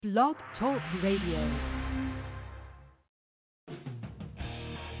Blog Talk Radio.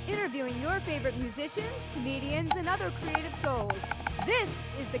 Interviewing your favorite musicians, comedians, and other creative souls. This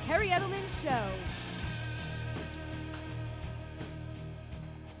is the Kerri Edelman Show.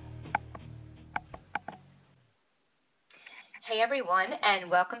 Hey everyone, and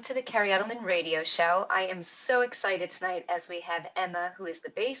welcome to the Kerri Edelman Radio Show. I am so excited tonight as we have Emma, who is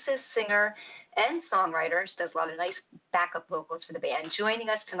the bassist, singer, and songwriter. She does a lot of nice backup vocals for the band, joining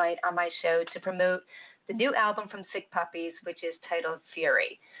us tonight on my show to promote the new album from Puppies, which is titled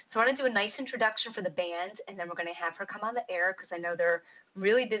Fury. So I want to do a nice introduction for the band, and then we're going to have her come on the air because I know they're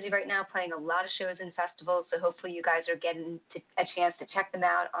really busy right now playing a lot of shows and festivals, so hopefully you guys are getting a chance to check them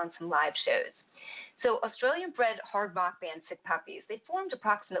out on some live shows. So Australian-bred hard rock band Puppies, they formed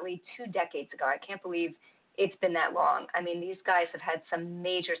approximately 2 decades ago. I can't believe it's been that long. I mean, these guys have had some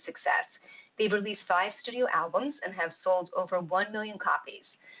major success. They've released 5 studio albums and have sold over 1 million copies.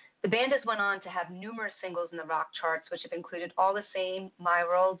 The band has went on to have numerous singles in the rock charts, which have included All the Same, My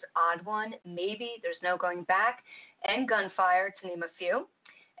World, Odd One, Maybe, There's No Going Back, and Gunfire, to name a few.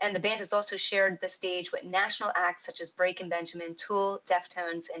 And the band has also shared the stage with national acts such as Breaking Benjamin, Tool,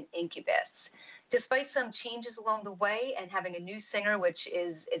 Deftones, and Incubus. Despite some changes along the way and having a new singer, which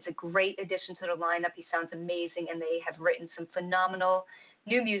is a great addition to the lineup, he sounds amazing, and they have written some phenomenal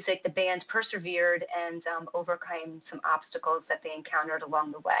new music. The band persevered and overcame some obstacles that they encountered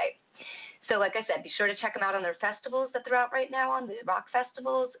along the way. So like I said, be sure to check them out on their festivals that they're out right now on, the rock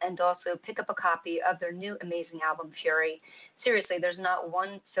festivals, and also pick up a copy of their new amazing album, Fury. Seriously, there's not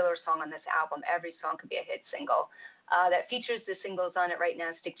one filler song on this album. Every song could be a hit single. That features the singles on it right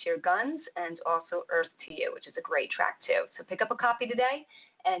now, Stick to Your Guns, and also Earth to You, which is a great track too. So pick up a copy today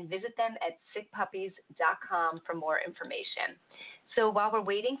and visit them at sickpuppies.com for more information. So while we're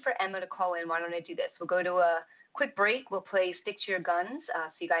waiting for Emma to call in, why don't I do this? We'll go to a quick break. We'll play Stick to Your Guns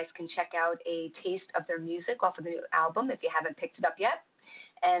so you guys can check out a taste of their music off of the new album if you haven't picked it up yet.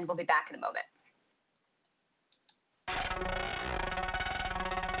 And we'll be back in a moment.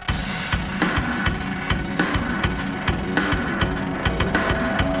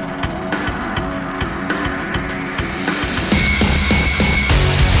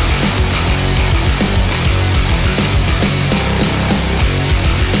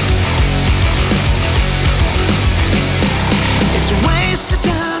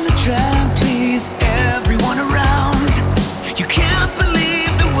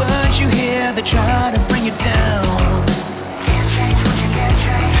 Try to bring you down.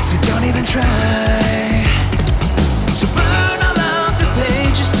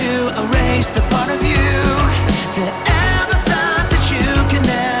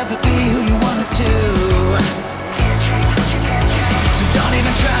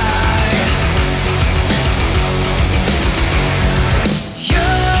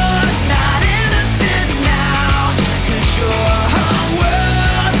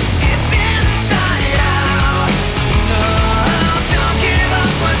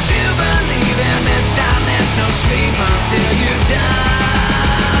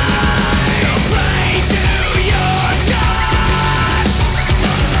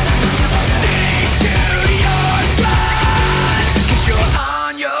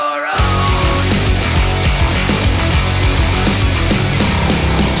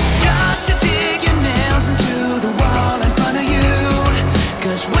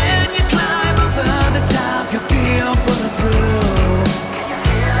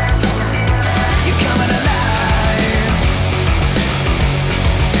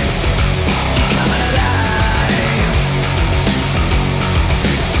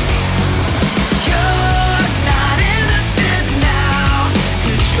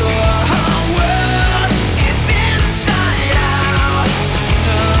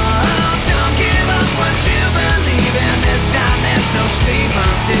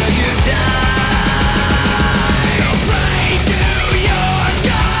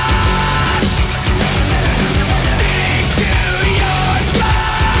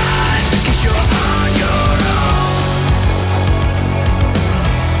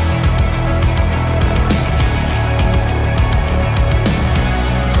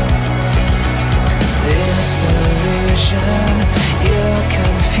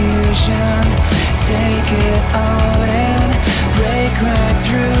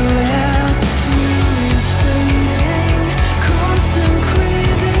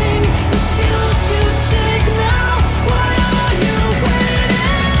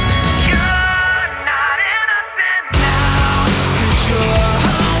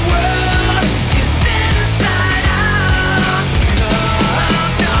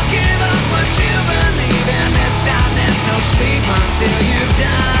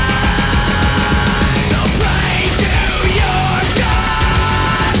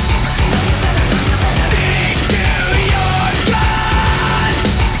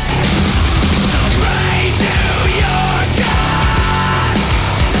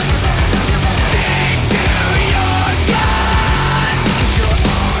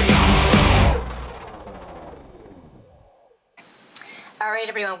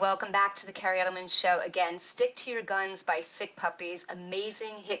 welcome back to the Kerri Edelman Show. Again, Stick to Your Guns by Sick Puppies,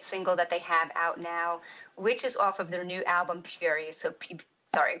 amazing hit single that they have out now, which is off of their new album, Fury.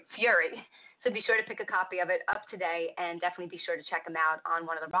 Fury. So be sure to pick a copy of it up today, and definitely be sure to check them out on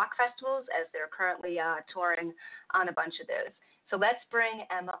one of the rock festivals, as they're currently touring on a bunch of those. So let's bring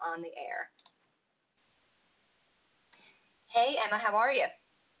Emma on the air. Hey, Emma, how are you?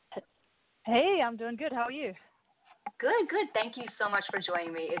 Hey, I'm doing good. How are you? Good. Thank you so much for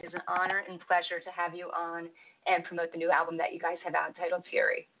joining me. It is an honor and pleasure to have you on and promote the new album that you guys have out titled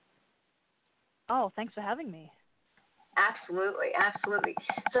Fury. Oh, thanks for having me. Absolutely.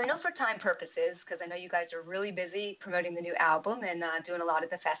 So I know for time purposes, because I know you guys are really busy promoting the new album and doing a lot of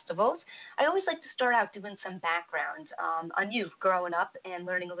the festivals, I always like to start out doing some background on you growing up and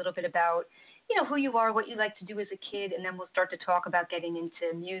learning a little bit about, who you are, what you like to do as a kid, and then we'll start to talk about getting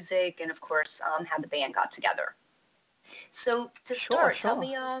into music and, of course, how the band got together. So to start, sure. tell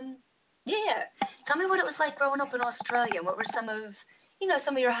me what it was like growing up in Australia. What were some of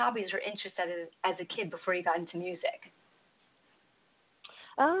your hobbies or interests as a kid before you got into music?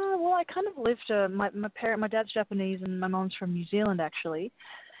 Well, I kind of lived. My dad's Japanese and my mom's from New Zealand actually,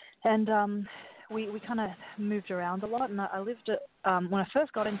 and we kind of moved around a lot. And I lived when I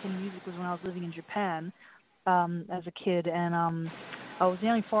first got into music was when I was living in Japan as a kid, and I was the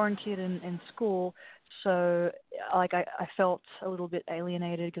only foreign kid in school. So, I felt a little bit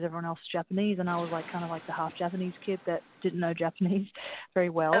alienated because everyone else is Japanese, and I was kind of like the half Japanese kid that didn't know Japanese very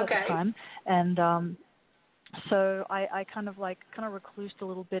well at the time. And so I kind of reclused a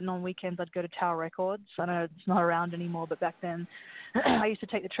little bit, and on weekends I'd go to Tower Records. I know it's not around anymore, but back then I used to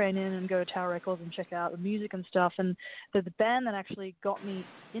take the train in and go to Tower Records and check out the music and stuff. And the band that actually got me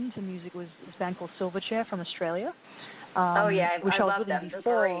into music was this band called Silverchair from Australia. I love them. Before.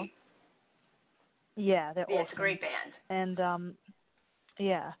 They're great. Yeah, they're awesome. It's a great band. And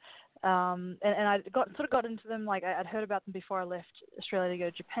and I got into them. I'd heard about them before I left Australia to go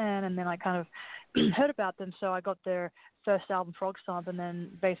to Japan, and then I kind of heard about them. So I got their first album, Frog Stomp, and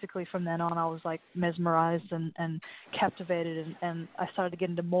then basically from then on I was mesmerized and captivated, and I started to get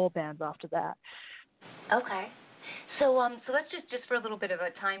into more bands after that. Okay. So let's just for a little bit of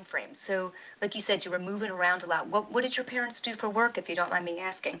a time frame. So like you said, you were moving around a lot. What did your parents do for work, if you don't mind me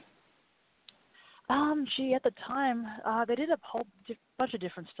asking? At the time, they did a whole bunch of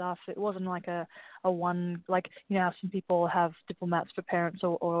different stuff. It wasn't a one, how some people have diplomats for parents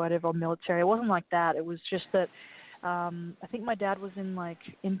or whatever, or military. It wasn't like that. It was just that, I think my dad was in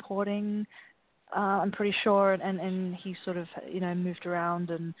importing, I'm pretty sure, and he sort of, moved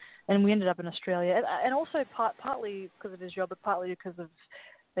around, and we ended up in Australia. And also partly because of his job, but partly because of,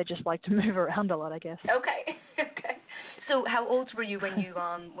 they just like to move around a lot, I guess. Okay. So how old were you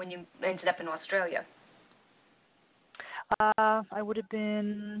when you ended up in Australia? I would have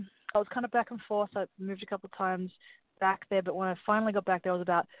been. I was kind of back and forth. I moved a couple of times back there, but when I finally got back there, I was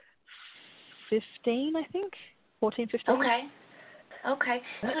about 15, I think, 14, 15. Okay.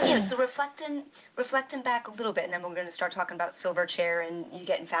 So reflecting back a little bit, and then we're going to start talking about Silverchair and you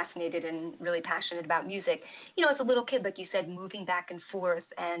getting fascinated and really passionate about music. As a little kid, like you said, moving back and forth,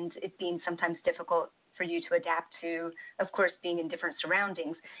 and it being sometimes difficult for you to adapt to, of course, being in different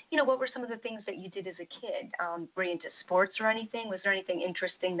surroundings. What were some of the things that you did as a kid? Were you into sports or anything? Was there anything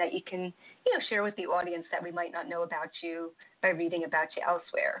interesting that you can, share with the audience that we might not know about you by reading about you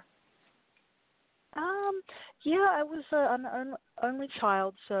elsewhere? I was an only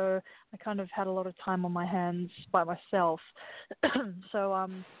child, so I kind of had a lot of time on my hands by myself. So,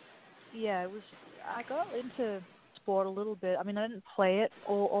 it was. I got into sport a little bit. I mean, I didn't play it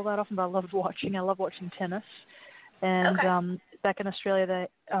all that often, but I loved watching. I love watching tennis. And back in Australia, they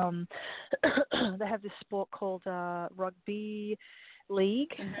they have this sport called rugby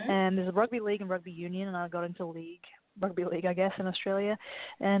league, and there's a rugby league and rugby union, and I got into rugby league, I guess, in Australia.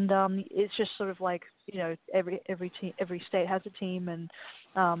 And it's just sort of every state has a team, and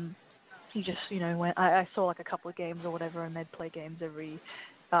you just when I saw a couple of games or whatever, and they'd play games every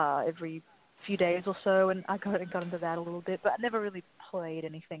few days or so, and I got into that a little bit, but I never really played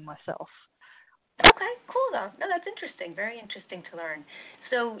anything myself. Okay, cool though. No, that's interesting. Very interesting to learn.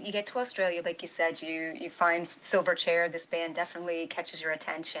 So you get to Australia, like you said, you find Silverchair. This band definitely catches your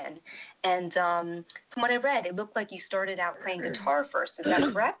attention. And from what I read, it looked like you started out playing guitar first. Is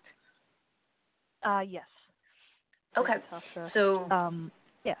that correct? Yes. Okay. So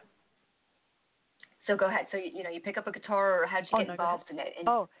yeah. So go ahead. So you pick up a guitar, or how'd you get involved in it?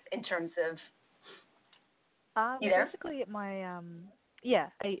 In terms of. You there? Basically, my yeah.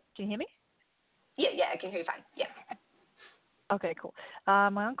 Can you hear me? Yeah, I can hear you fine. Yeah. Okay, cool.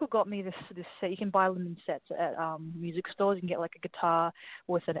 My uncle got me this set. You can buy them in sets at music stores. You can get like a guitar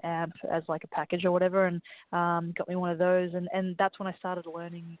with an amp as like a package or whatever, and got me one of those. And that's when I started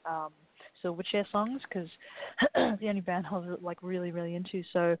learning Silverchair songs, because the only band I was like really really into.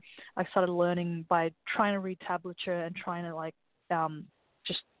 So I started learning by trying to read tablature and trying to like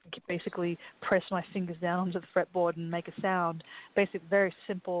just basically press my fingers down onto the fretboard and make a sound. Basic, very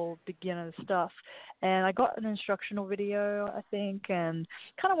simple beginner stuff. And I got an instructional video, I think, and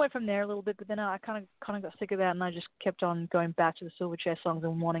kind of went from there a little bit. But then I kind of got sick of that, and I just kept on going back to the Silverchair songs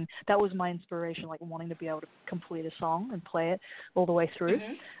and wanting. That was my inspiration, like wanting to be able to complete a song and play it all the way through.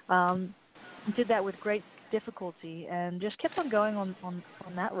 Mm-hmm. Did that with great difficulty, and just kept on going on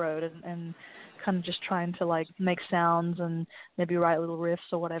that road, and kind of just trying to like make sounds and maybe write little riffs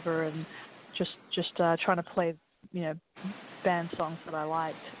or whatever, and just trying to play, you know, band songs that I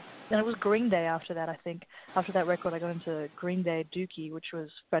liked. And it was Green Day after that, I think. After that record, I got into Green Day Dookie, which was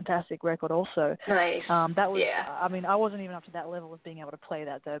a fantastic record also. Nice. That was, yeah. I mean, I wasn't even up to that level of being able to play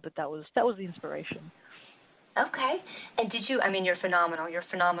that though, but that was the inspiration. Okay. And did you, I mean, you're phenomenal. You're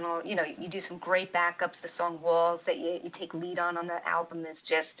phenomenal. You know, you do some great backups. The song Walls that you take lead on that album is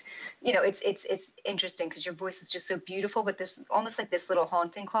just, you know, it's interesting because your voice is just so beautiful, but there's almost like this little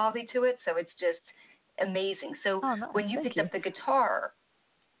haunting quality to it. So it's just amazing. So when you picked up the guitar,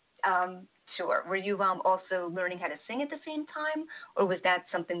 sure, were you also learning how to sing at the same time, or was that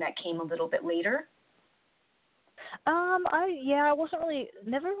something that came a little bit later? I wasn't really,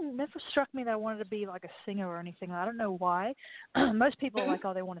 never struck me that I wanted to be like a singer or anything. I don't know why. Most people are like,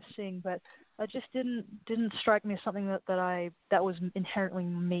 oh, they want to sing, but it just didn't strike me as something that was inherently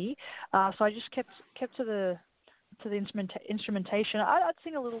me. So I just kept to the instrumentation. I'd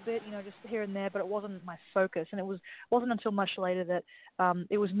sing a little bit, you know, just here and there, but it wasn't my focus. And it wasn't until much later that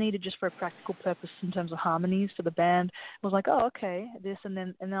it was needed just for a practical purpose in terms of harmonies for the band. I was like, oh, okay, this, and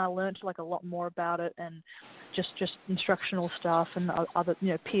then I learned like a lot more about it, and just instructional stuff and other, you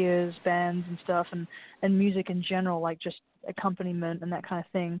know, peers, bands and stuff, and music in general, like just accompaniment and that kind of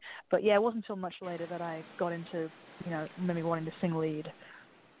thing. But yeah, it wasn't until much later that I got into, you know, maybe wanting to sing lead.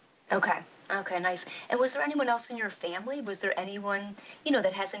 Okay, nice. And was there anyone else in your family? Was there anyone, you know,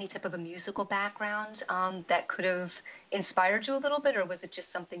 that has any type of a musical background that could have inspired you a little bit, or was it just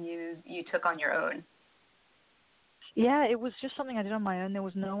something you took on your own? Yeah, it was just something I did on my own. There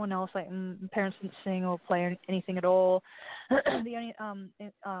was no one else. Like, my parents didn't sing or play anything at all. The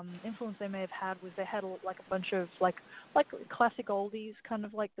only influence they may have had was they had like a bunch of like classic oldies, kind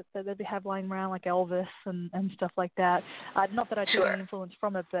of like that they'd have lying around, like Elvis and stuff like that. Not that I took any influence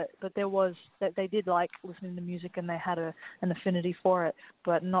from it, but there was that they did like listening to music and they had an affinity for it,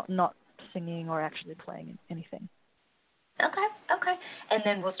 but not singing or actually playing anything. Okay. And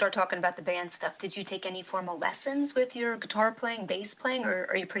then we'll start talking about the band stuff. Did you take any formal lessons with your guitar playing, bass playing, or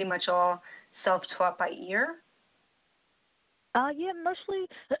are you pretty much all self-taught by ear? Yeah, mostly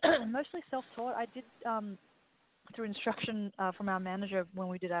self-taught. I did through instruction from our manager when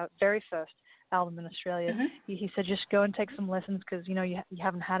we did our very first album in Australia. Mm-hmm. He said just go and take some lessons because you know you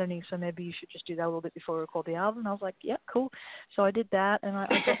haven't had any, so maybe you should just do that a little bit before we record the album. And I was like, yeah, cool. So I did that, and I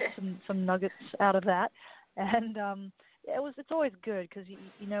got some nuggets out of that, and it's always good because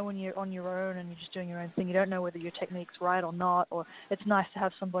you know when you're on your own and you're just doing your own thing, you don't know whether your technique's right or not, or it's nice to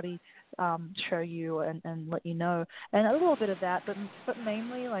have somebody show you and let you know. And a little bit of that, but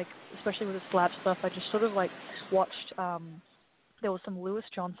mainly, like, especially with the slap stuff, I just sort of like watched, there was some Lewis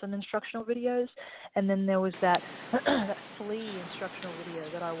Johnson instructional videos, and then there was that that Flea instructional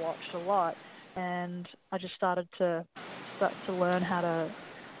video that I watched a lot, and I just started to learn how to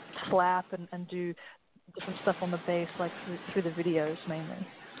slap and do different stuff on the bass, like through the videos mainly.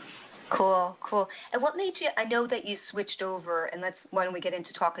 Cool. And what made you, I know that you switched over, and why don't we get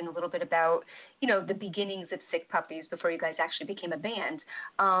into talking a little bit about, you know, the beginnings of Sick Puppies before you guys actually became a band.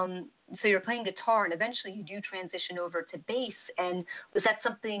 So you're playing guitar, and eventually you do transition over to bass, and was that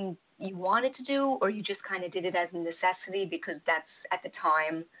something you wanted to do, or you just kind of did it as a necessity because that's, at the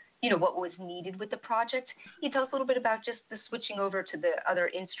time, you know, what was needed with the project? Can you tell us a little bit about just the switching over to the other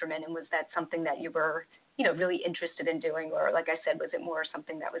instrument, and was that something that you were, you know, really interested in doing, or like I said, was it more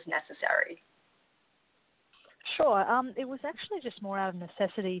something that was necessary? Sure. It was actually just more out of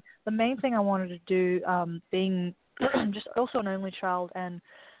necessity. The main thing I wanted to do, being just also an only child and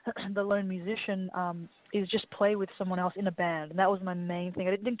the lone musician, is just play with someone else in a band, and that was my main thing.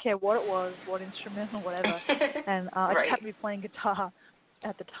 I didn't care what it was, what instrument or whatever, and I just happened to be playing guitar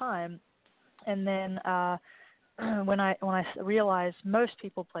at the time, and then when I realized most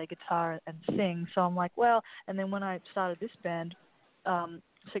people play guitar and sing, so I'm like, well, and then when I started this band,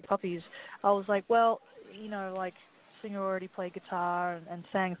 Sick Puppies, I was like, well, you know, like singer already played guitar and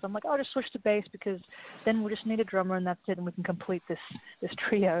sang, so I'm like, oh, I'll just switch to bass because then we'll just need a drummer and that's it, and we can complete this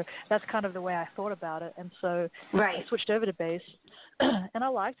trio. That's kind of the way I thought about it, and so I switched over to bass, and I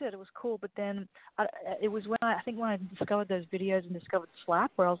liked it. It was cool, but then it was when I discovered those videos and discovered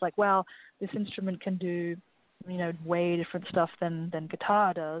slap, where I was like, wow, this instrument can do, you know, way different stuff than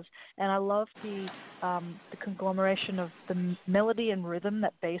guitar does, and I love the conglomeration of the melody and rhythm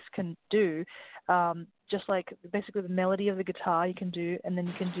that bass can do, just like basically the melody of the guitar you can do, and then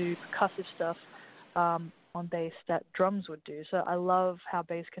you can do percussive stuff on bass that drums would do. So I love how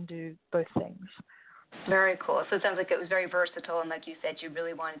bass can do both things. Very cool. So it sounds like it was very versatile, and like you said, you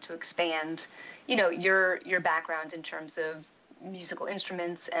really wanted to expand, you know, your background in terms of musical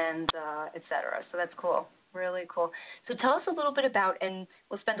instruments and et cetera. So that's cool. Really cool. So tell us a little bit about, and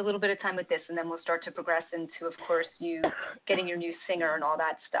we'll spend a little bit of time with this, and then we'll start to progress into, of course, you getting your new singer and all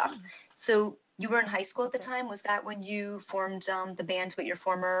that stuff. So you were in high school at the time. Was that when you formed the band with your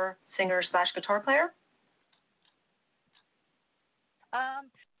former singer/guitar player? Yeah,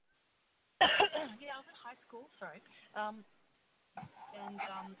 I was in high school. Sorry.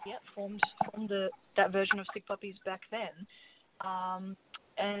 Formed that version of Sick Puppies back then.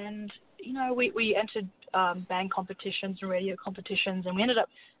 And you know, we entered band competitions and radio competitions, and we ended up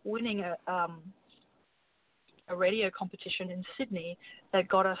winning a radio competition in Sydney that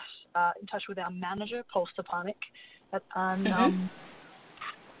got us in touch with our manager, Paul Stepanek. That's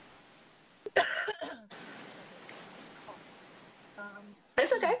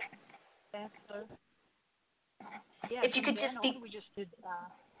okay. Yeah, so, yeah, if you could just speak. We just did.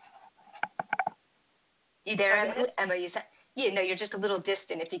 You there, Emma? You said. Yeah, no, you're just a little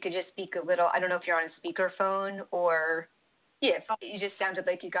distant. If you could just speak a little, I don't know if you're on a speakerphone or, yeah, you just sounded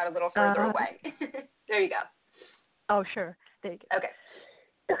like you got a little further away. There you go. Oh, sure. There you go. Okay.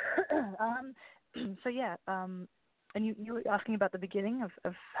 So, yeah, and you were asking about the beginning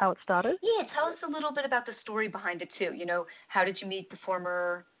of how it started? Yeah, tell us a little bit about the story behind it, too. You know, how did you meet the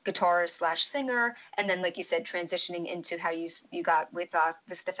former guitarist/singer, and then, like you said, transitioning into how you got with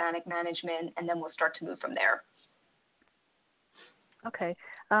the Stepanek management, and then we'll start to move from there. Okay.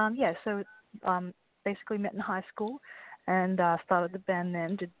 So basically met in high school and started the band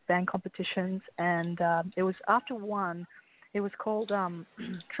then, did band competitions, and it was after one. It was called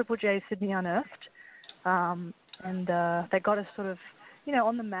Triple J Sydney Unearthed, and they got us sort of, you know,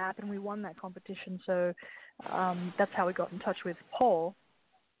 on the map, and we won that competition. So that's how we got in touch with Paul.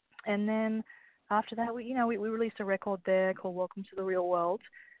 And then after that, we released a record there called Welcome to the Real World,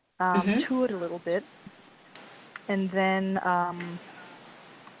 toured a little bit. And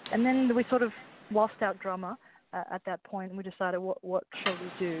then we sort of lost our drummer at that point, and we decided, what shall we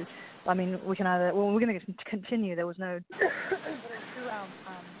do? I mean, we can either, we're going to continue. There was no, through our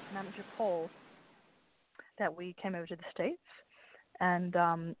manager Paul that we came over to the States, and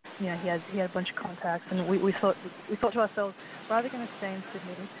you know, he had a bunch of contacts, and we thought to ourselves, we're either going to stay in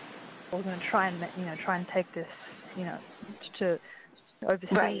Sydney, or we're going to try and take this, you know, to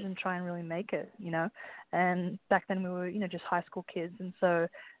overseas and try and really make it, you know. And back then we were, you know, just high school kids, and so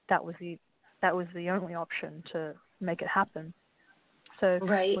that was the only option to make it happen. So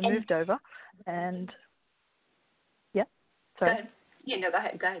we moved over, and yeah, sorry. Go ahead. Yeah, no, go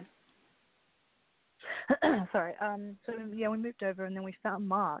ahead. Sorry. So yeah, we moved over, and then we found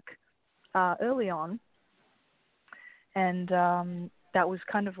Mark early on, and that was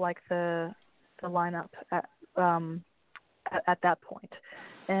kind of like the lineup at that point.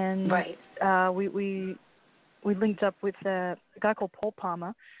 And we linked up with a guy called Paul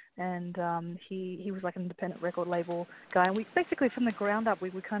Palmer, and he was like an independent record label guy, and we basically from the ground up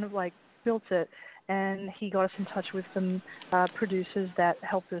we kind of like built it, and he got us in touch with some producers that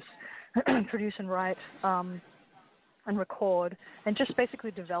helped us produce and write and record, and just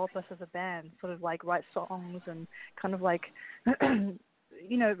basically develop us as a band, sort of like write songs and kind of like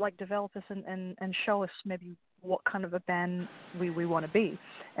you know, like develop us and show us maybe what kind of a band we want to be.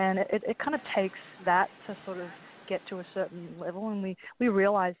 And it kind of takes that to sort of get to a certain level, and we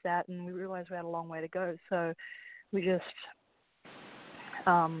realized that, and we realized we had a long way to go. So we just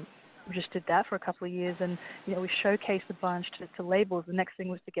did that for a couple of years, and you know, we showcased a bunch to labels. The next thing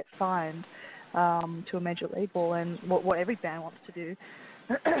was to get signed to a major label, and what every band wants to do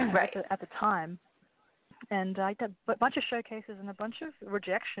at the time. And I did a bunch of showcases and a bunch of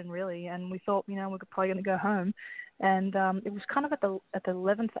rejection, really. And we thought, you know, we're probably going to go home. And it was kind of at the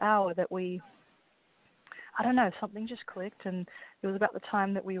 11th hour that I don't know, something just clicked. And it was about the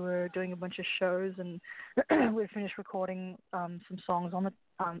time that we were doing a bunch of shows, and we finished recording some songs on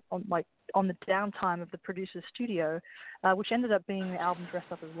the downtime of the producer's studio, which ended up being the album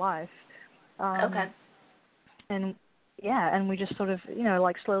Dressed Up as Life. And yeah, and we just sort of,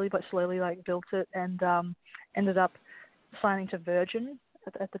 like slowly but slowly, like built it, and ended up signing to Virgin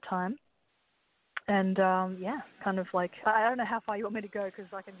at the time. And yeah, kind of like I don't know how far you want me to go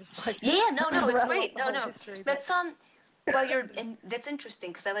because I can just like Yeah, no, it's rattle off great. the whole history, but... That's well, and that's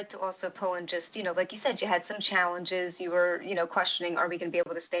interesting because I like to also pull in just, like you said, you had some challenges. You were, questioning, are we going to be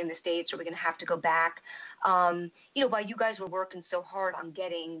able to stay in the States? Or are we going to have to go back? While you guys were working so hard on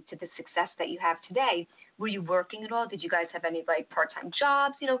getting to the success that you have today, were you working at all? Did you guys have any like part-time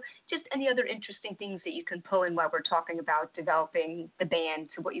jobs? Just any other interesting things that you can pull in while we're talking about developing the band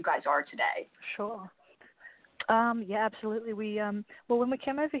to what you guys are today? Sure. Yeah, absolutely. We well, when we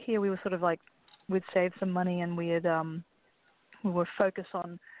came over here, we were sort of like we'd saved some money and we were focused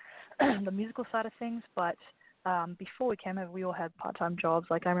on the musical side of things. But before we came over, we all had part-time jobs.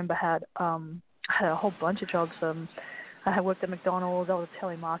 Like I remember I had a whole bunch of jobs. I had worked at McDonald's. I was a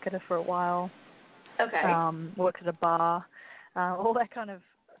telemarketer for a while. Okay. Worked at a bar. All that kind of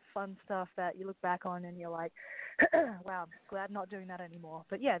fun stuff that you look back on and you're like, wow, glad not doing that anymore.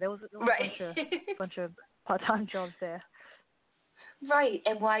 But yeah, there was right. a bunch of part-time jobs there. Right,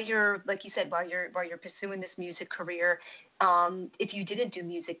 and while you're, like you said, while you're pursuing this music career, if you didn't do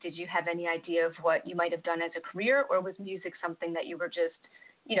music, did you have any idea of what you might have done as a career, or was music something that you were just,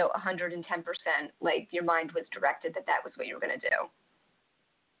 110%, like your mind was directed that was what you were going to do?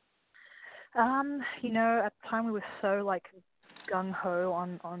 At the time we were so like gung-ho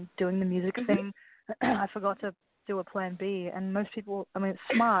on doing the music thing, I forgot to do a plan B, and most people, I mean, it's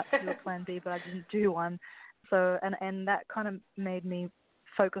smart to do a plan B, but I didn't do one. So, and that kind of made me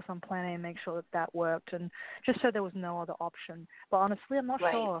focus on plan A and make sure that worked, and just so there was no other option. But honestly, I'm not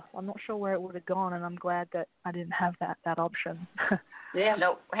sure. I'm not sure where it would have gone, and I'm glad that I didn't have that option. Yeah,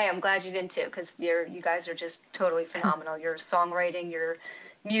 no, hey, I'm glad you didn't too, because you guys are just totally phenomenal. Your songwriting, your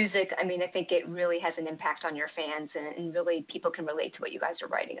music, I mean, I think it really has an impact on your fans, and really people can relate to what you guys are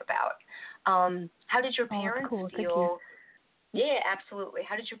writing about. How did your parents feel? Thank you. Yeah, absolutely.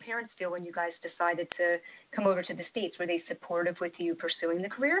 How did your parents feel when you guys decided to come over to the States? Were they supportive with you pursuing the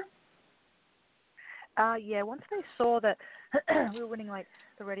career? Yeah, once they saw that we were winning like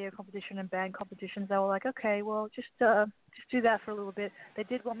the radio competition and band competitions, they were like, okay, well, just do that for a little bit. They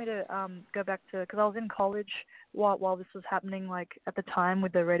did want me to go back to, because I was in college while this was happening, like at the time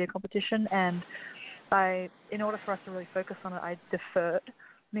with the radio competition, and in order for us to really focus on it, I deferred,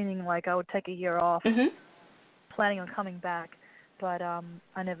 meaning like I would take a year off, planning on coming back. But I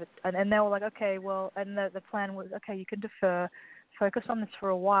never, and they were like, okay, well, and the plan was, okay, you can defer, focus on this for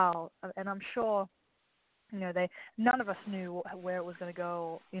a while, and I'm sure, none of us knew where it was going to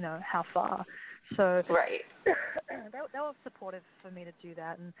go, how far. So right. they were supportive for me to do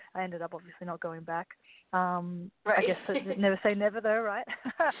that, and I ended up obviously not going back. Right. I guess never say never, though, right?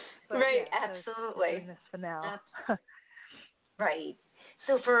 But, right, yeah, absolutely. So doing this for now. Right.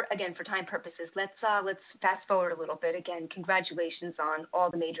 So for time purposes, let's fast forward a little bit. Again, congratulations on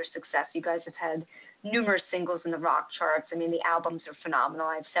all the major success. You guys have had numerous singles in the rock charts. I mean, the albums are phenomenal.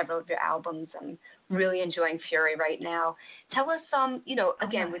 I have several of your albums. I'm really enjoying Fury right now. Tell us,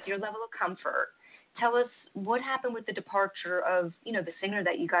 again, with your level of comfort, tell us what happened with the departure of, the singer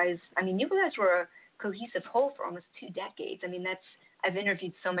that you guys were a cohesive whole for almost 2 decades. I mean, I've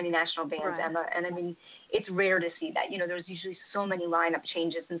interviewed so many national bands, right, Emma, and I mean, it's rare to see that. There's usually so many lineup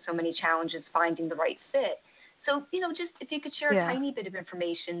changes and so many challenges finding the right fit. So, just if you could share a tiny bit of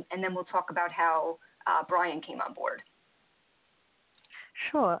information, and then we'll talk about how Brian came on board.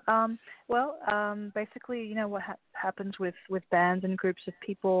 Sure. Basically, what happens with bands and groups of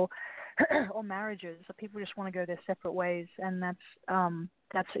people or marriages, so people just want to go their separate ways, and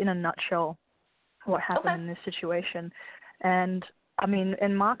that's in a nutshell what happened in this situation. And I mean,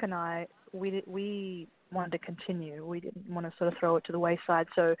 and Mark and I, we wanted to continue. We didn't want to sort of throw it to the wayside.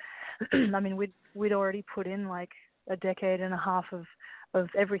 So, I mean, we'd already put in like a decade and a half of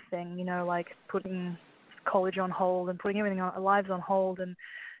everything, like putting college on hold and putting everything our lives on hold, and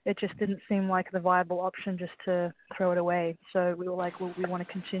it just didn't seem like the viable option just to throw it away. So we were like, well, we want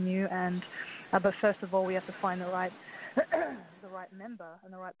to continue, and but first of all, we have to find the right the right member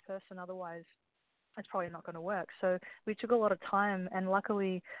and the right person. Otherwise, it's probably not going to work. So we took a lot of time, and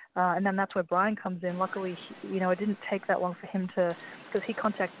luckily, and then that's where Brian comes in. Luckily, it didn't take that long for him because he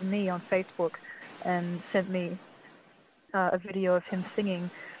contacted me on Facebook and sent me a video of him singing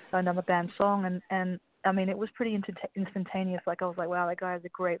another band song, and I mean, it was pretty instantaneous. Like, I was like, wow, that guy has a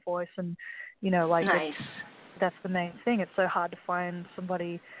great voice, and, like, nice. That's the main thing. It's so hard to find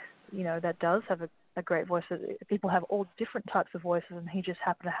somebody, that does have a great voice. People have all different types of voices, and he just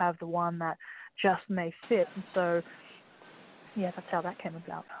happened to have the one that just may fit. And so, yeah, that's how that came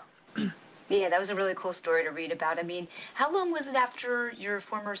about. Yeah, that was a really cool story to read about. I mean, how long was it after your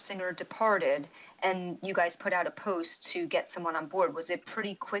former singer departed and you guys put out a post to get someone on board? Was it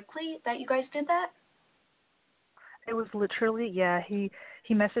pretty quickly that you guys did that? It was literally, yeah, he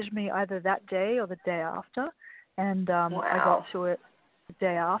messaged me either that day or the day after, and Wow. I got to it the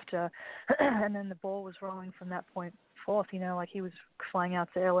day after, and then the ball was rolling from that point forth, like he was flying out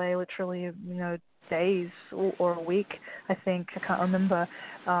to LA literally, days or a week, I think, I can't remember,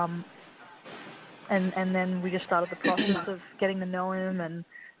 and then we just started the process of getting to know him,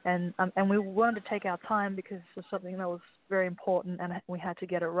 and we wanted to take our time because it was something that was very important, and we had to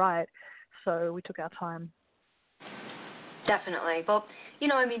get it right, so we took our time. Definitely. Well,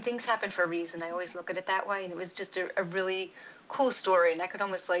 I mean, things happen for a reason. I always look at it that way, and it was just a really cool story, and I could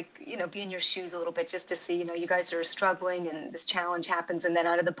almost, be in your shoes a little bit just to see, you guys are struggling, and this challenge happens, and then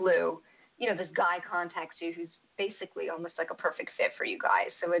out of the blue, this guy contacts you who's basically almost like a perfect fit for you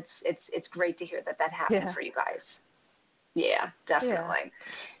guys. So it's great to hear that happened for you guys. Yeah, definitely.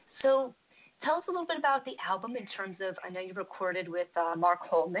 Yeah. So tell us a little bit about the album in terms of, I know you recorded with Mark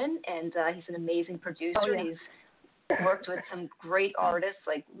Holman, and he's an amazing producer. Oh, yeah. He's worked with some great artists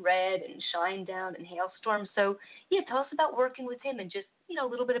like Red and Shinedown and Hailstorm. So, tell us about working with him and just, a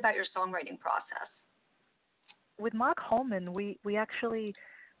little bit about your songwriting process. With Mark Holman, we actually,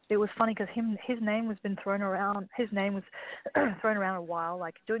 it was funny because his name was been thrown around. His name was thrown around a while,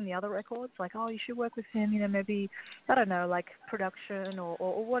 like doing the other records, like, oh, you should work with him, maybe, I don't know, like production or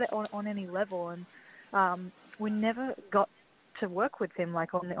what on any level. And we never got to work with him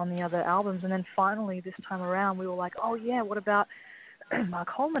like on the other albums, and then finally this time around we were like, oh yeah, what about Mark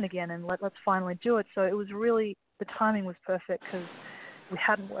Holman again, and let's finally do it. So it was really, the timing was perfect because we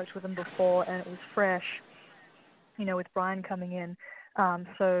hadn't worked with him before and it was fresh, with Brian coming in.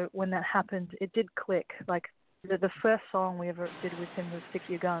 So when that happened, it did click. Like the first song we ever did with him was Stick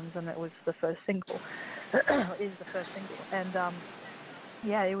to Your Guns, and it was the first single. Is the first single, and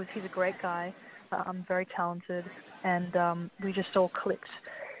he's a great guy, very talented, and we just all clicked.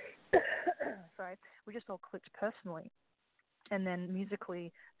 Sorry, we just all clicked personally, and then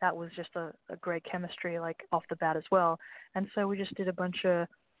musically that was just a great chemistry, like off the bat as well. And so we just did a bunch of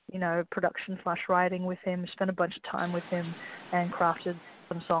production / writing with him, spent a bunch of time with him, and crafted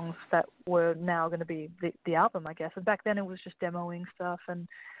some songs that were now going to be the album, I guess. And back then it was just demoing stuff, and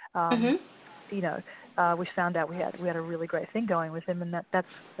we found out we had a really great thing going with him, and that's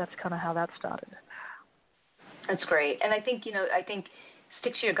kind of how that started. That's great. And I think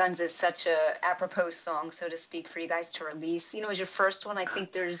Stick to Your Guns is such a apropos song, so to speak, for you guys to release. As your first one, I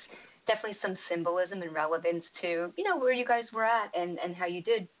think there's definitely some symbolism and relevance to, where you guys were at and how you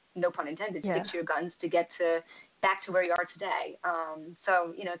did, no pun intended, stick to your guns to get back to where you are today.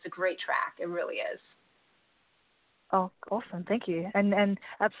 So, it's a great track. It really is. Oh, awesome! Thank you. And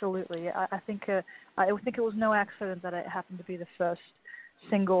absolutely, I think it was no accident that it happened to be the first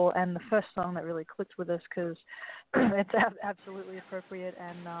single and the first song that really clicked with us, because it's absolutely appropriate,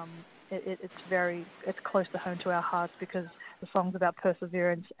 and it's close to home to our hearts because the song's about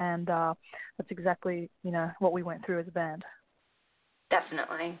perseverance, and that's exactly what we went through as a band.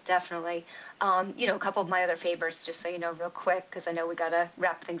 Definitely. A couple of my other favorites, just so you know, real quick, because I know we got to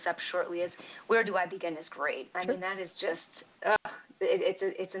wrap things up shortly, is Where Do I Begin is great. I mean, that is just,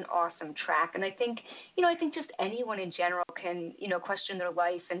 it's an awesome track. And I think just anyone in general can, question their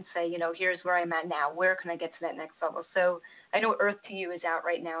life and say, here's where I'm at now. Where can I get to that next level? So I know Earth to You is out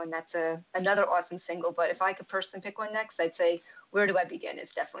right now, and that's another awesome single. But if I could personally pick one next, I'd say Where Do I Begin is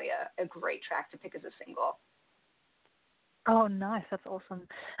definitely a great track to pick as a single. Oh, nice! That's awesome.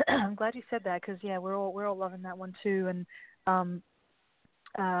 I'm glad you said that because we're all loving that one too. And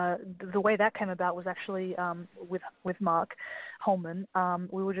the way that came about was actually with Mark Holman.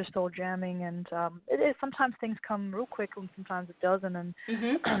 We were just all jamming, and sometimes things come real quick, and sometimes it doesn't. And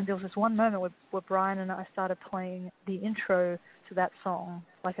there was this one moment where Brian and I started playing the intro to that song,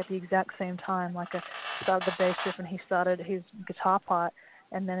 like at the exact same time. Like I started the bass riff, and he started his guitar part.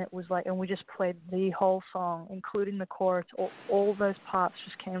 And then it was like, and we just played the whole song, including the chorus. All those parts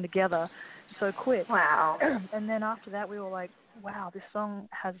just came together so quick. Wow. And then after that, we were like, wow, this song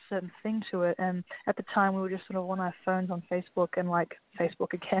has a certain thing to it. And at the time, we were just sort of on our phones on Facebook and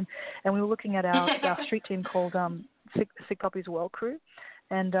Facebook again. And we were looking at our street team called Sick Puppies World Crew.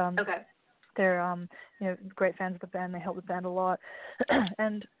 And they're great fans of the band. They help the band a lot.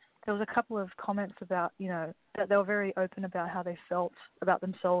 And there was a couple of comments about, that they were very open about how they felt about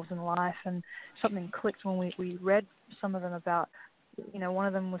themselves in life, and something clicked when we read some of them about, one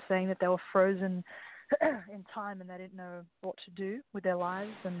of them was saying that they were frozen in time and they didn't know what to do with their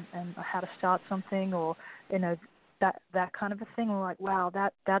lives and how to start something, or, that kind of a thing. We're like, wow,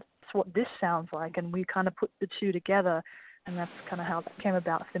 that's what this sounds like, and we kind of put the two together, and that's kind of how that came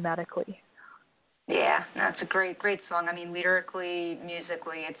about thematically. Yeah, that's a great song. I mean, lyrically,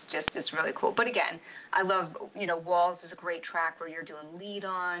 musically, it's really cool. But again, I love, Walls is a great track where you're doing lead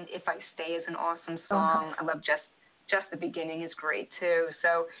on. If I Stay is an awesome song. I love Just the Beginning is great too.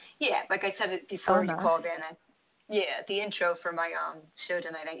 So yeah, like I said it before you called in. The intro for my show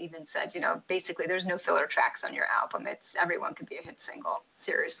tonight, I even said, basically there's no filler tracks on your album. It's everyone could be a hit single.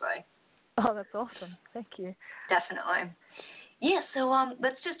 Seriously. Oh, that's awesome. Thank you. Definitely. Yeah, so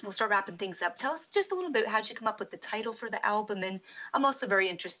we'll start wrapping things up. Tell us just a little bit, how'd you come up with the title for the album? And I'm also very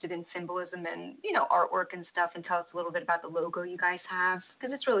interested in symbolism and, artwork and stuff, and tell us a little bit about the logo you guys have,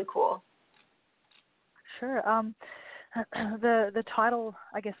 because it's really cool. Sure. The title,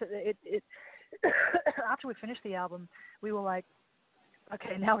 I guess it after we finished the album, we were like,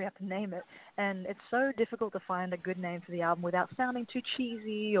 okay, now we have to name it. And it's so difficult to find a good name for the album without sounding too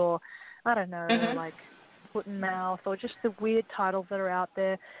cheesy or, I don't know, like foot and mouth, or just the weird titles that are out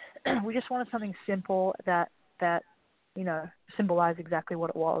there. We just wanted something simple that symbolized exactly what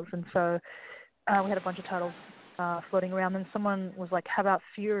it was. And so we had a bunch of titles floating around, and someone was like, how about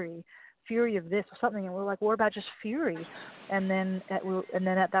Fury of this or something? And we're like, what about just Fury? And then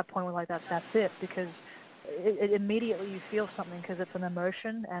at that point we're like, that's it, because it immediately you feel something, because it's an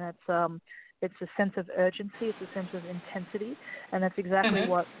emotion, and it's a sense of urgency, it's a sense of intensity, and that's exactly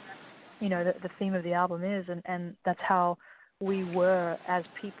what the theme of the album is, and that's how we were as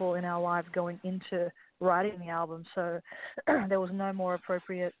people in our lives going into writing the album. So there was no more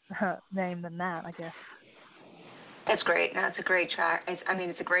appropriate name than that, I guess. That's great. No, it's a great track. It's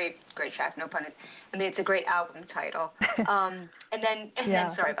a great track. No pun. It's a great album title. And then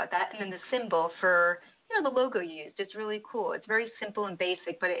sorry about that. And then the symbol for the logo you used. It's really cool. It's very simple and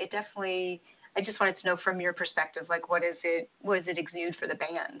basic, but it definitely. I just wanted to know from your perspective, like, what does it exude for the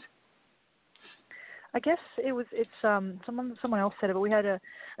band? I guess it's someone else said it, but we had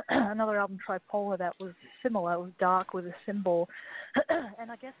another album, Tripolar, that was similar. It was dark with a symbol,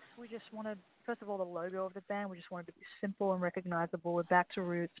 and I guess we just wanted, first of all, the logo of the band. We just wanted to be simple and recognizable. We're back to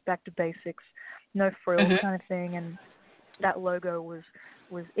roots, back to basics, no frills kind of thing, and that logo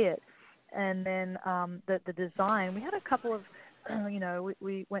was it. And then the design, we had a couple of,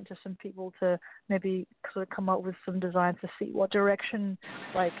 we went to some people to maybe sort of come up with some designs to see what direction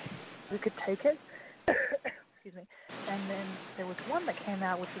like we could take it. Excuse me. And then there was one that came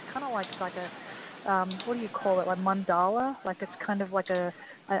out which was kind of like a what do you call it, like mandala, like it's kind of like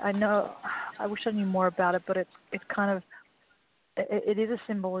I know, I wish I knew more about it, but it's kind of it is a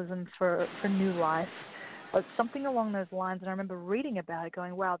symbolism for new life, but something along those lines. And I remember reading about it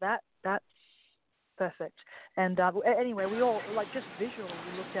going, wow, that's perfect. And anyway, we all, like, just visually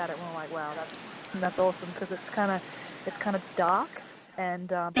we looked at it and we're like, wow, that's awesome, because it's kind of dark, and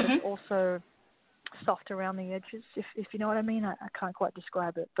but it's also soft around the edges, if you know what I mean. I can't quite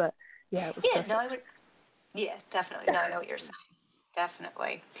describe it, but yeah, it was perfect. Definitely. No, I know what you're saying.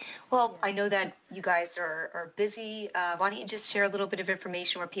 Definitely. Well, I know that you guys are busy. Why don't you just share a little bit of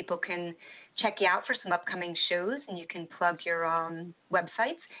information where people can check you out for some upcoming shows, and you can plug your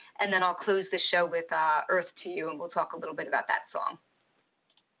websites, and then I'll close the show with Earth to You, and we'll talk a little bit about that song.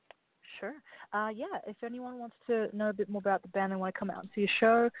 Sure. If anyone wants to know a bit more about the band and want to come out and see a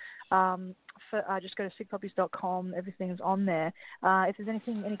show, just go to sickpuppies.com. Everything's on there. If there's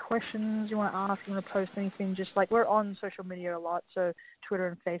any questions you want to ask, you want to post anything, just like, we're on social media a lot, so Twitter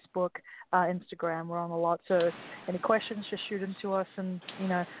and Facebook, Instagram, we're on a lot. So any questions, just shoot them to us, and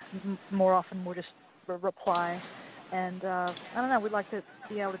more often we'll just reply. And I don't know, we'd like to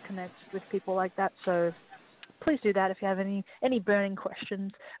be able to connect with people like that. So please do that if you have any burning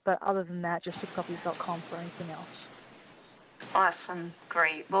questions. But other than that, just sickpuppies.com for anything else. Awesome.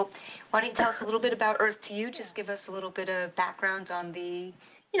 Great. Well, why don't you tell us a little bit about Earth to You? Just give us a little bit of background on the,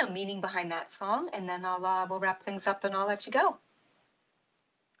 meaning behind that song, and then we'll wrap things up and I'll let you go.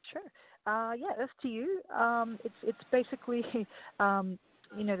 Sure. Earth to You. It's basically,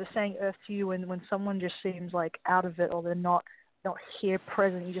 the saying Earth to You when someone just seems like out of it, or they're not here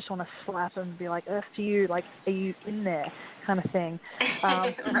present. You just want to slap them and be like, Earth to You, like, are you in there, kind of thing.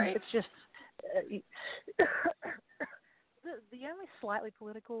 Right. It's just the only slightly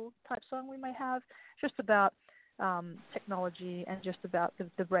political type song we may have, just about technology and just about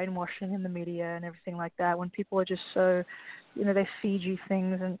the brainwashing in the media and everything like that, when people are just so, they feed you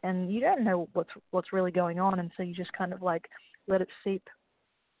things and you don't know what's really going on, and so you just kind of like let it seep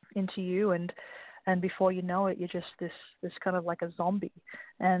into you. And and before you know it, you're just this kind of like a zombie.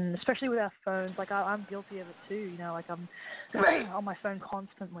 And especially with our phones, like I'm guilty of it too. You know, like I'm on my phone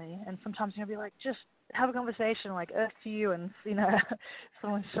constantly, and sometimes be like, just have a conversation, like earth to you, and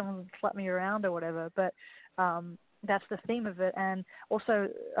someone slap me around or whatever. But that's the theme of it, and also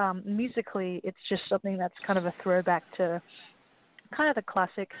musically, it's just something that's kind of a throwback to kind of the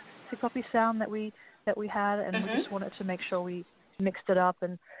classic Sick Puppy sound that we had, and we just wanted to make sure we mixed it up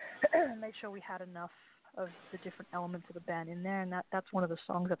and made sure we had enough of the different elements of the band in there, and that's one of the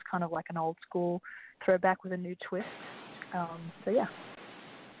songs that's kind of like an old school throwback with a new twist. So yeah.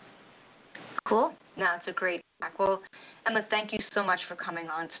 Cool. No, it's a great track. Well, Emma, thank you so much for coming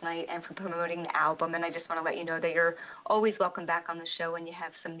on tonight and for promoting the album. And I just want to let you know that you're always welcome back on the show when you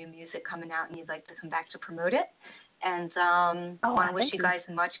have some new music coming out and you'd like to come back to promote it. And I want to wish you guys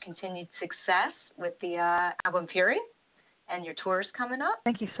much continued success with the album Fury and your tours coming up.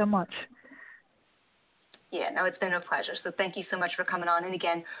 Thank you so much. Yeah, no, it's been a pleasure. So thank you so much for coming on. And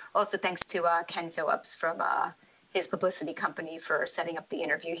again, also thanks to Ken Phillips from his publicity company for setting up the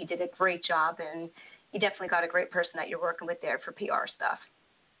interview. He did a great job, and you definitely got a great person that you're working with there for PR stuff.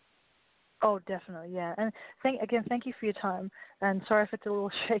 Oh, definitely, yeah. And thank you for your time. And sorry if it's a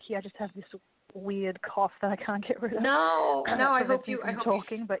little shaky. I just have this weird cough that I can't get rid of. No, I hope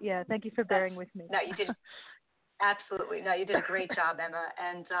talking. But yeah, thank you for bearing with me. No, you did. Absolutely. No, you did a great job, Emma.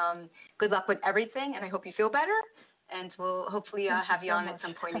 And good luck with everything. And I hope you feel better. And we'll hopefully have you on at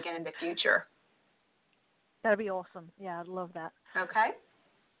some point again in the future. That'd be awesome. Yeah, I'd love that. Okay.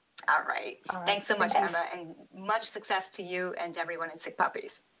 All right. Thanks so much, Emma, and much success to you and everyone in Sick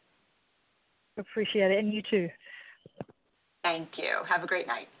Puppies. Appreciate it, and you too. Thank you. Have a great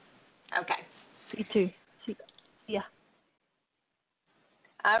night. Okay. You too. Yeah.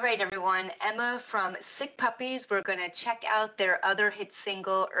 All right, everyone. Emma from Sick Puppies. We're going to check out their other hit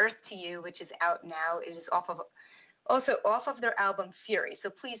single, Earth to You, which is out now. It is also off of their album Fury. So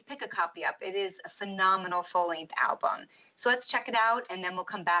please pick a copy up. It is a phenomenal full-length album. So let's check it out, and then we'll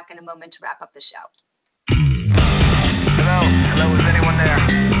come back in a moment to wrap up the show. Hello, is anyone there?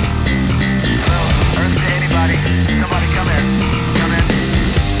 Hello, Earth to anybody? Somebody come in. Come in.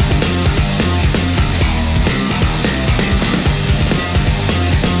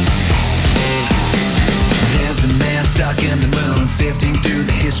 There's a man stuck in the moon, sifting through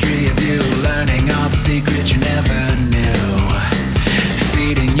the history of you, learning all the secrets you never knew.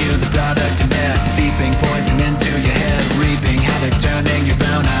 Feeding you the product of death, seeping poison into your head, reaping havoc, turning your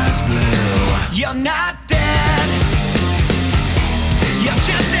brown eyes blue. You're not dead.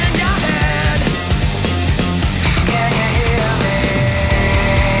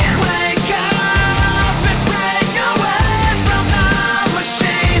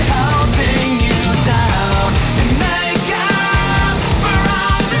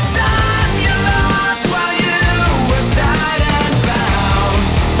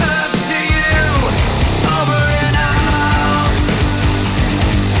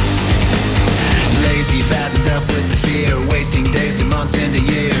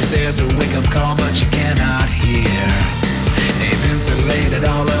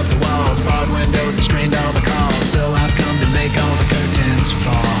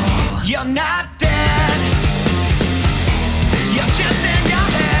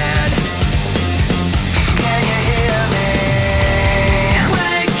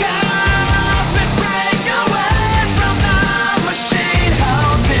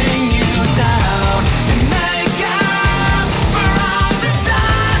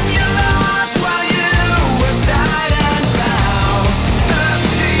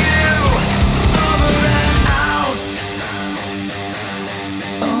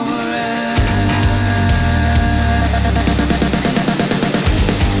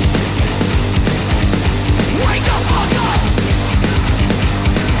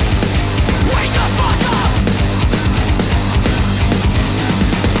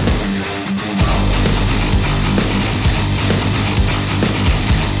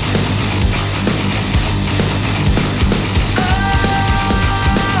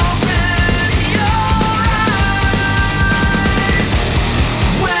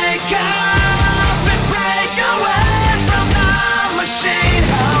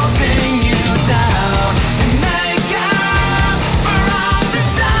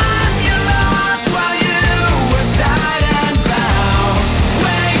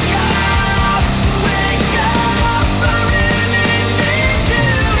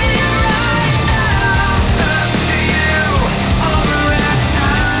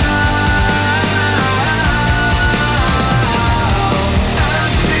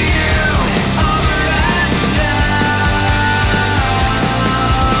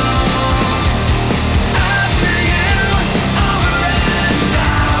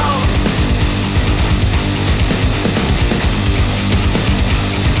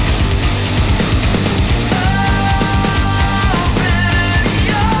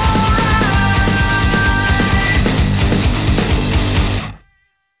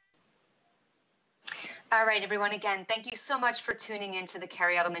 right, everyone. Again, thank you so much for tuning in to the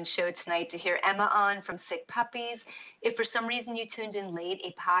Kerri Edelman Show tonight to hear Emma on from Sick Puppies. If for some reason you tuned in late,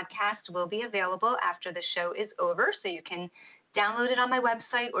 a podcast will be available after the show is over, so you can download it on my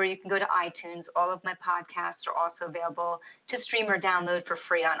website or you can go to iTunes. All of my podcasts are also available to stream or download for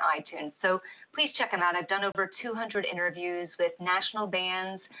free on iTunes. So please check them out. I've done over 200 interviews with national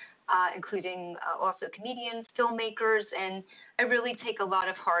bands, including also comedians, filmmakers, and I really take a lot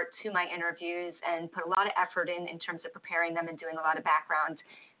of heart to my interviews and put a lot of effort in terms of preparing them and doing a lot of background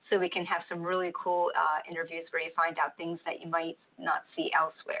so we can have some really cool interviews where you find out things that you might not see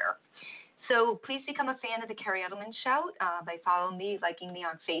elsewhere. So please become a fan of the Kerri Edelman Show by following me, liking me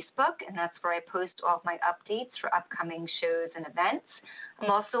on Facebook, and that's where I post all of my updates for upcoming shows and events. I'm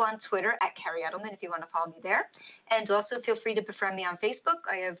also on Twitter at Kerri Edelman if you want to follow me there. And also feel free to befriend me on Facebook.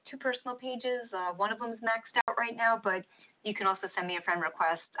 I have 2 personal pages. One of them is maxed out right now, but you can also send me a friend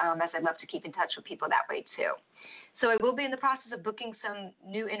request as I'd love to keep in touch with people that way too. So I will be in the process of booking some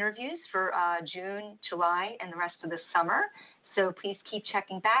new interviews for June, July, and the rest of the summer. So please keep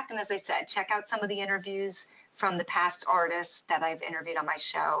checking back. And as I said, check out some of the interviews from the past artists that I've interviewed on my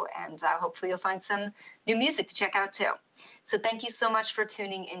show. And hopefully you'll find some new music to check out too. So thank you so much for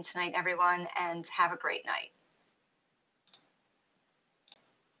tuning in tonight, everyone, and have a great night.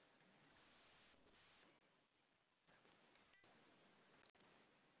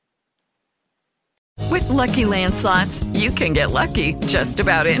 With Lucky Land Slots, you can get lucky just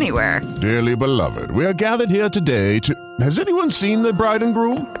about anywhere. Dearly beloved, we are gathered here today to... Has anyone seen the bride and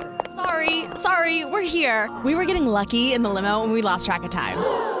groom? Sorry, we're here. We were getting lucky in the limo and we lost track of time.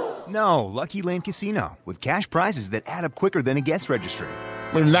 No, Lucky Land Casino, with cash prizes that add up quicker than a guest registry.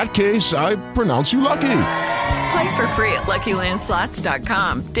 In that case, I pronounce you lucky. Play for free at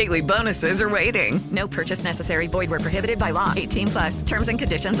LuckyLandSlots.com. Daily bonuses are waiting. No purchase necessary. Void where prohibited by law. 18+. Terms and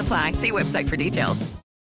conditions apply. See website for details.